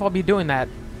don't know if I'll be doing that.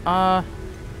 Yeah,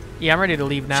 I'm ready to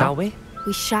leave now. Shall we?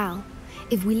 We shall.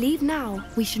 If we leave now,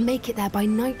 we should make it there by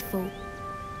nightfall.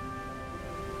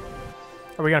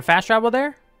 Are we gonna fast travel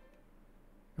there?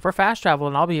 If we're fast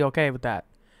traveling, I'll be okay with that.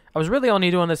 I was really only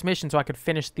doing this mission so I could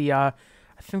finish the, I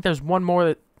think there's one more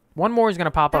is gonna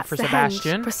pop up for That's the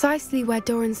Sebastian. henge, precisely where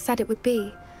Doran said it would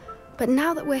be. But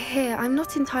now that we're here, I'm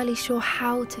not entirely sure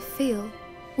how to feel.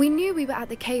 We knew we were at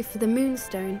the cave for the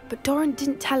moonstone, but Doran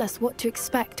didn't tell us what to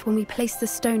expect when we placed the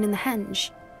stone in the henge.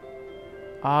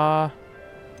 I'm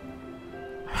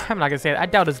not gonna say it. I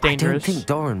doubt it's dangerous. I don't think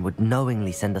Doran would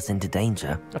knowingly send us into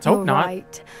danger. Let's hope You're not.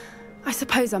 right. I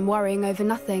suppose I'm worrying over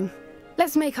nothing.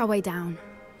 Let's make our way down.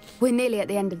 We're nearly at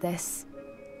the end of this.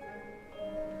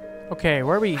 Okay,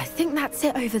 where are we? I think that's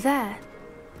it over there.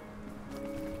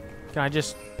 Can I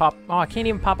just pop? Oh, I can't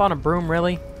even pop on a broom,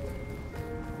 really?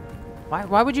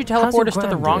 Why would you teleport us to the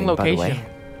Gran wrong doing, by the location? way?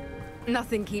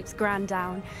 Nothing keeps Gran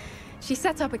down. She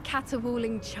set up a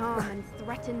caterwauling charm and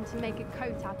threatened to make a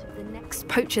coat out of the next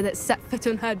poacher that set foot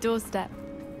on her doorstep.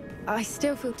 I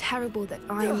still feel terrible that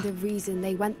I'm the reason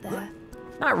they went there.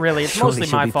 Not really. It's Surely mostly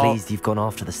she'll my be fault. pleased you've gone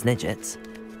after the Snidgets.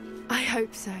 I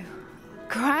hope so.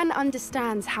 Gran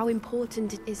understands how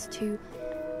important it is to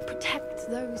protect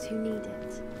those who need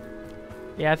it.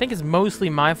 Yeah, I think it's mostly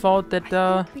my fault that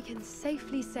I think we can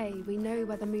safely say we know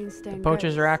where the moonstone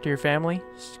poachers goes. are after your family.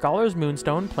 Scholar's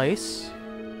Moonstone Place.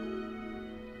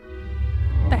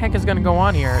 What the heck is gonna go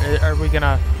on here? Are we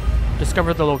gonna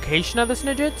discover the location of the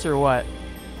Snidgets or what?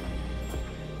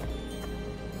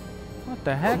 What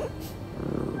the heck?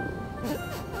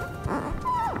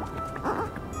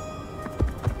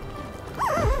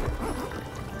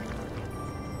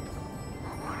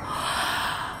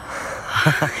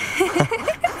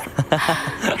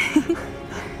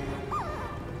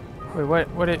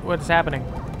 Wait, what's happening?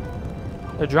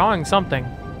 They're drawing something.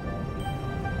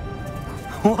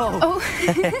 Whoa! Oh.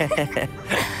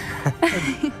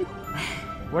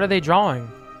 What are they drawing?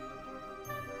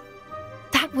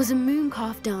 That was a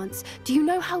mooncalf dance. Do you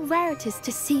know how rare it is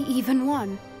to see even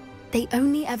one? They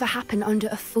only ever happen under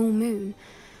a full moon.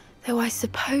 Though I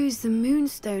suppose the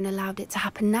moonstone allowed it to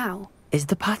happen now. Is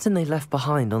the pattern they left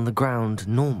behind on the ground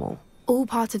normal? All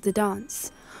part of the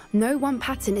dance. No one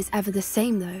pattern is ever the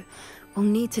same, though. We'll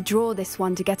need to draw this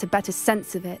one to get a better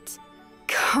sense of it.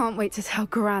 Can't wait to tell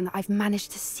Gran that I've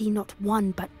managed to see not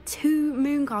one, but 2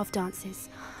 mooncalf dances.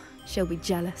 She'll be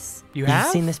jealous. You have?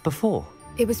 You've seen this before?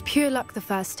 It was pure luck the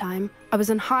first time. I was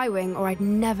on High Wing, or I'd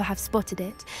never have spotted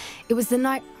it. It was the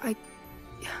night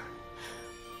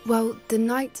Well, the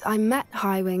night I met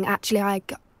High Wing, actually,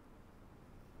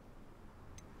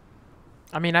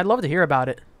 I mean, I'd love to hear about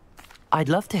it. I'd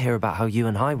love to hear about how you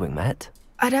and Highwing met.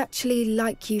 I'd actually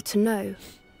like you to know.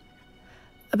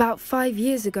 About 5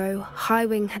 years ago, High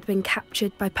Wing had been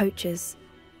captured by poachers.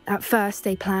 At first,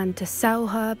 they planned to sell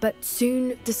her, but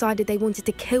soon decided they wanted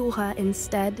to kill her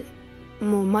instead.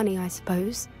 More money, I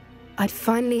suppose. I'd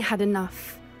finally had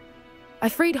enough. I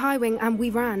freed High Wing and we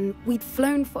ran. We'd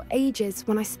flown for ages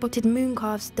when I spotted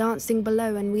mooncalves dancing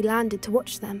below and we landed to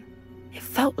watch them. It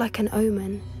felt like an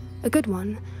omen. A good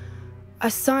one. A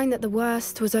sign that the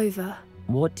worst was over.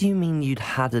 What do you mean you'd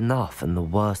had enough and the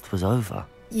worst was over?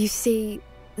 You see,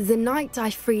 the night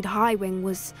I freed High Wing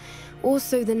was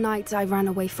also the night I ran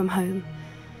away from home.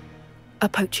 A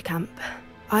poacher camp.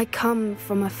 I come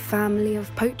from a family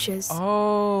of poachers.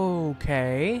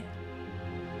 Okay.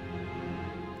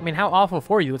 I mean, how awful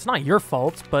for you. It's not your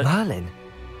fault, but... Merlin?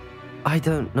 I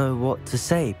don't know what to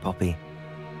say, Poppy.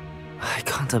 I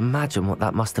can't imagine what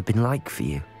that must have been like for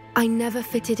you. I never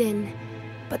fitted in.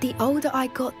 But the older I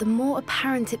got, the more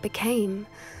apparent it became.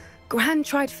 Gran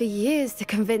tried for years to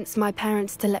convince my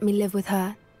parents to let me live with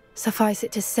her. Suffice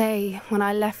it to say, when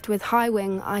I left with High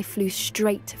Wing, I flew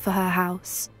straight for her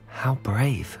house. How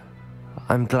brave.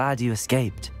 I'm glad you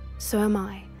escaped. So am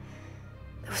I.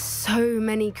 There were so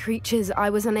many creatures I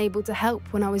was unable to help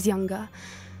when I was younger.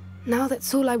 Now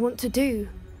that's all I want to do.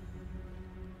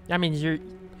 I mean,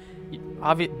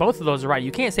 both of those are right.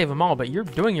 You can't save them all, but you're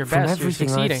doing your best. From everything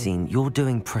you're succeeding. I've seen, you're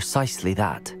doing precisely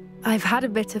that. I've had a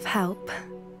bit of help.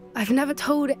 I've never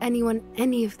told anyone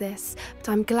any of this, but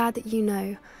I'm glad that you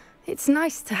know. It's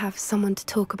nice to have someone to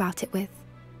talk about it with.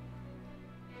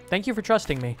 Thank you for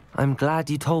trusting me. I'm glad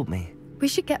you told me. We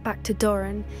should get back to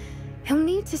Doran. He'll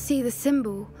need to see the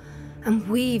symbol, and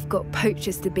we've got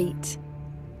poachers to beat.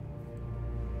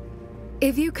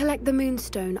 If you collect the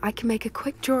moonstone, I can make a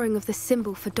quick drawing of the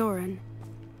symbol for Doran.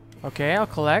 Okay, I'll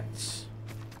collect.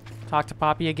 Talk to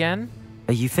Poppy again.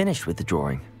 Are you finished with the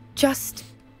drawing? Just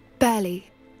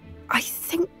barely. I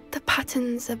think the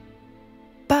pattern's a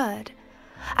bird.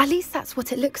 At least that's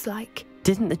what it looks like.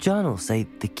 Didn't the journal say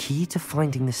the key to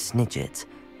finding the Snidget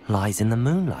lies in the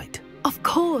moonlight? Of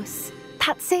course.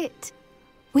 That's it.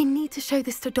 We need to show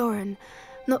this to Doran.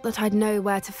 Not that I'd know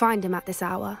where to find him at this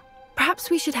hour. Perhaps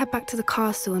we should head back to the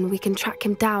castle and we can track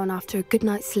him down after a good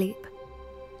night's sleep.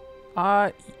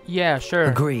 Yeah, sure.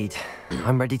 Agreed.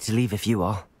 I'm ready to leave if you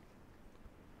are.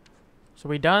 So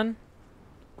we done?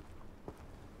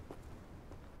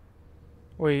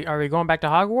 Wait, are we going back to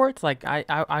Hogwarts? Like,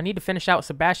 I need to finish out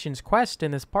Sebastian's quest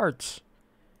in this parts.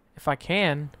 If I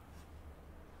can.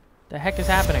 The heck is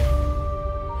happening?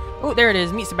 Oh, there it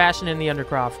is. Meet Sebastian in the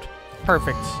Undercroft.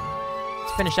 Perfect.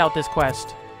 Let's finish out this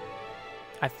quest.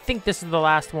 I think this is the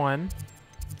last one.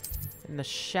 In the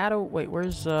shadow... Wait,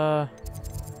 where's...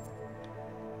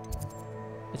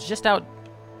 It's just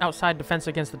outside Defense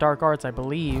Against the Dark Arts, I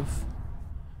believe.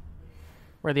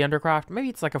 Where the Undercroft... Maybe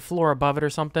it's like a floor above it or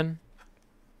something.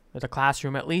 There's a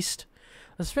classroom, at least.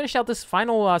 Let's finish out this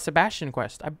final Sebastian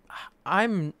quest. Now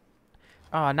I'm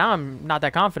not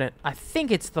that confident. I think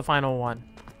it's the final one.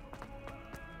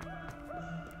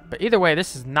 But either way,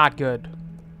 this is not good.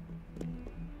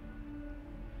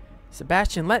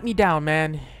 Sebastian let me down,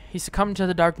 man. He succumbed to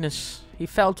the darkness. He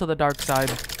fell to the dark side.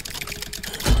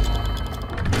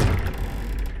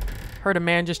 Heard a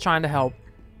man just trying to help.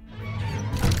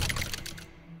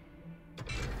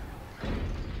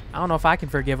 don't know if I can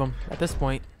forgive him at this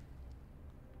point.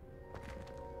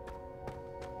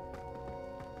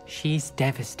 She's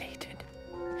devastated.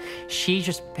 She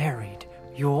just buried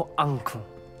your uncle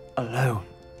alone.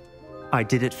 I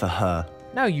did it for her.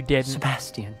 No, you didn't.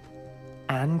 Sebastian,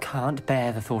 Anne can't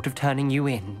bear the thought of turning you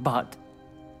in, but...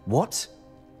 What?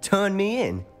 Turn me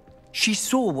in? She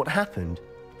saw what happened.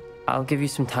 I'll give you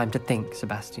some time to think,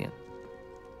 Sebastian.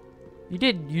 You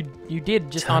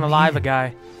did just Turn me unalive a in.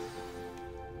 guy.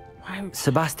 Why?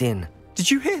 Sebastian, Did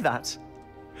you hear that?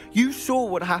 You saw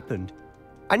what happened.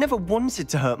 I never wanted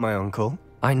to hurt my uncle.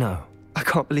 I know. I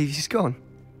can't believe he's gone.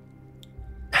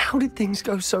 How did things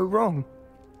go so wrong?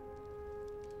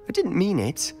 I didn't mean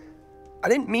it. I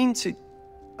didn't mean to...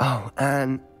 Oh,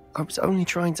 Anne, I was only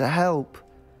trying to help.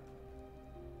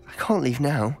 I can't leave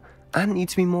now. Anne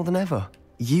needs me more than ever.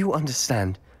 You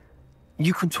understand.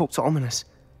 You can talk to Ominous.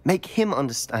 Make him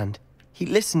understand. He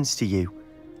listens to you.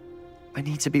 I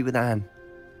need to be with Anne.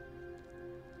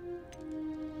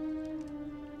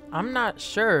 I'm not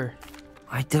sure.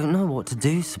 I don't know what to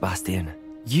do, Sebastian.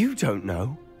 You don't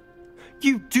know.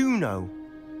 You do know.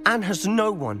 Anne has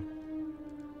no one.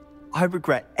 I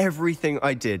regret everything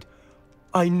I did.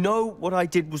 I know what I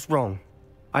did was wrong.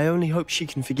 I only hope she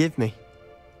can forgive me.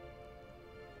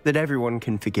 That everyone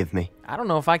can forgive me. I don't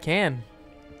know if I can.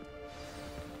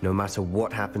 No matter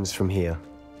what happens from here.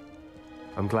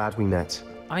 I'm glad we met.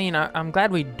 I mean, I'm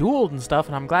glad we dueled and stuff,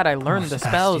 and I'm glad I learned the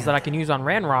spells Sebastian. that I can use on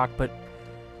Ranrock, but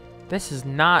this is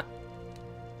not...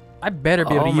 I better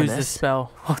be able to use this Ominous.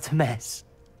 spell. What a mess.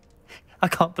 I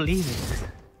can't believe it.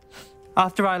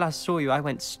 After I last saw you, I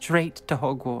went straight to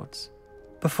Hogwarts.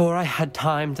 Before I had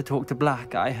time to talk to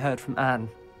Black, I heard from Anne.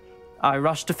 I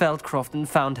rushed to Feldcroft and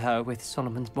found her with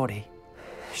Solomon's body.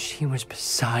 She was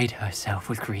beside herself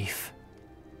with grief.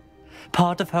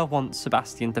 Part of her wants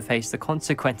Sebastian to face the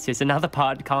consequences, another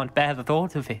part can't bear the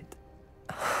thought of it.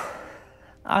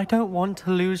 I don't want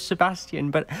to lose Sebastian,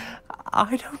 but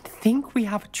I don't think we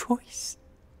have a choice.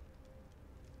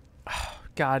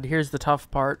 God, here's the tough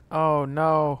part. Oh,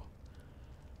 no.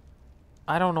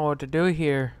 I don't know what to do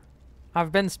here.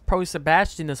 I've been pro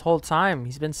Sebastian this whole time.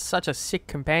 He's been such a sick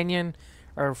companion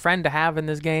or friend to have in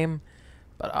this game.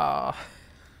 But,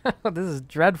 this is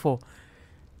dreadful.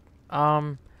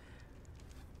 I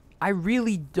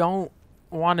really don't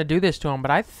want to do this to him, but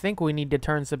I think we need to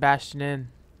turn Sebastian in.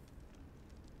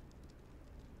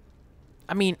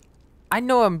 I mean, I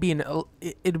know I'm being...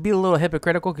 It'd be a little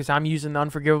hypocritical because I'm using the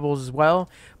Unforgivables as well,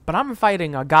 but I'm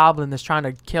fighting a goblin that's trying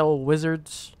to kill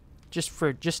wizards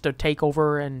just to take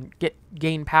over and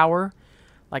gain power.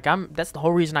 Like, that's the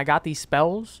whole reason I got these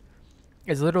spells,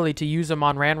 is literally to use them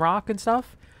on Ranrock and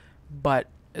stuff. But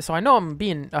so I know I'm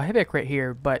being a hypocrite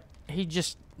here, but he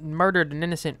just murdered an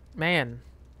innocent man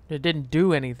that didn't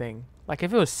do anything. Like,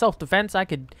 if it was self-defense, I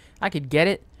could get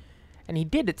it. And he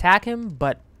did attack him,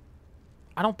 but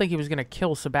I don't think he was gonna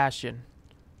kill Sebastian,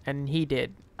 and he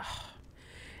did.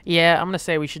 Yeah, I'm gonna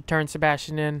say we should turn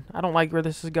Sebastian in. I don't like where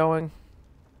this is going.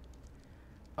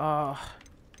 I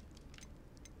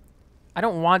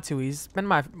don't want to. He's been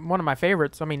one of my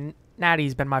favorites. I mean,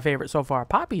 Natty's been my favorite so far.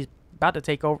 Poppy's about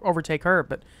to overtake her,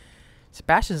 but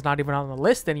Sebastian's not even on the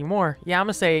list anymore. Yeah, I'm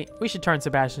gonna say we should turn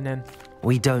Sebastian in.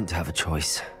 We don't have a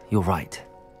choice. You're right.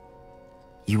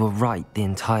 You were right the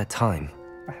entire time.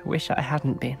 I wish I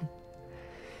hadn't been.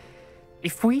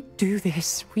 If we do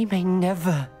this, we may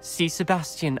never see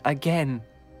Sebastian again.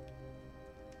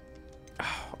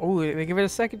 Oh, they give it a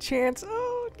second chance.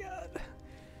 Oh, God.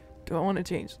 Do I want to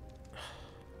change?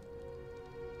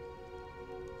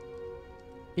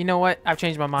 You know what? I've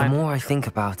changed my mind. The more I think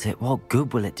about it, what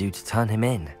good will it do to turn him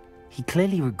in? He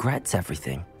clearly regrets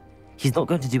everything. He's not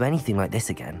going to do anything like this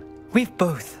again. We've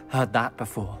both heard that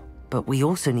before. But we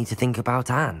also need to think about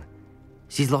Anne.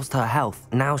 She's lost her health,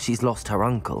 now she's lost her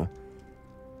uncle.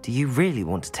 Do you really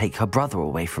want to take her brother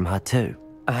away from her too?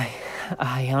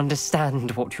 I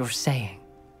understand what you're saying.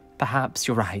 Perhaps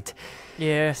you're right.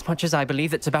 Yeah. As much as I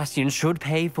believe that Sebastian should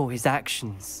pay for his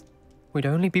actions, we'd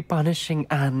only be punishing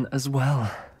Anne as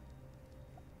well.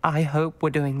 I hope we're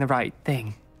doing the right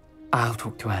thing. I'll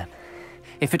talk to Anne.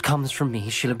 If it comes from me,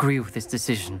 she'll agree with this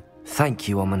decision. Thank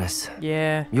you, Ominous.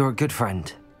 Yeah. You're a good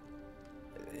friend.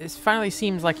 It finally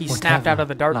seems like he snapped out of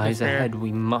the darkness lies there. ahead,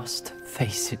 we must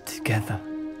face it together.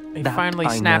 He That finally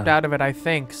I snapped know. out of it, I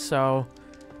think. So,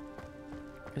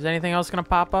 is anything else gonna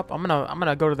pop up? I'm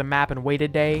gonna go to the map and wait a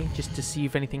day just to see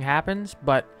if anything happens.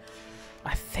 But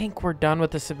I think we're done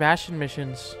with the Sebastian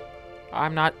missions.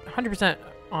 I'm not 100%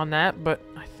 on that, but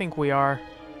I think we are.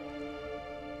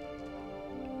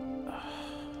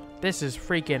 This is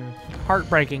freaking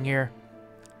heartbreaking here.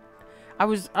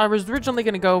 I was originally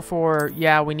gonna go for,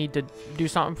 yeah, we need to do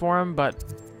something for him, but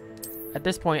at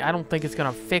this point, I don't think it's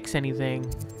gonna fix anything.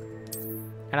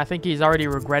 And I think he's already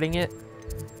regretting it.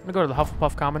 I'm gonna go to the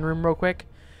Hufflepuff common room real quick.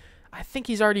 I think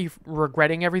he's already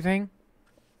regretting everything.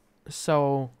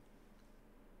 So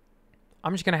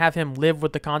I'm just gonna have him live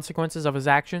with the consequences of his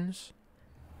actions.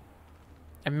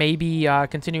 And maybe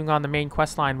continuing on the main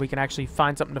quest line, we can actually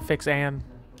find something to fix Anne.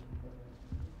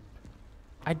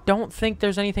 I don't think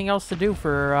there's anything else to do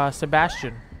for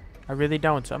Sebastian. I really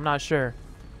don't. I'm not sure.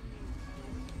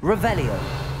 Revelio.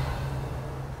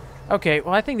 Okay,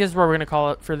 well, I think this is where we're gonna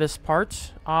call it for this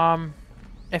part.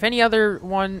 If any other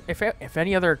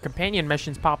companion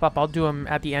missions pop up, I'll do them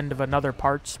at the end of another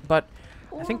part. But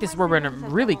I think this is where we're gonna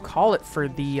really call it for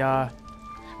the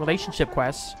relationship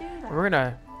quests. We're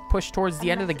gonna push towards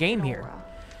the end of the game here.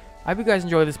 I hope you guys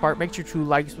enjoy this part. Make sure to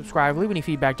like, subscribe, leave any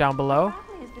feedback down below.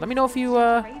 Let me know if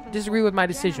you disagree with my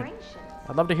decision.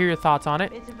 I'd love to hear your thoughts on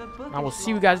it. I will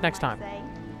see you guys next time.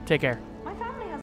 Take care.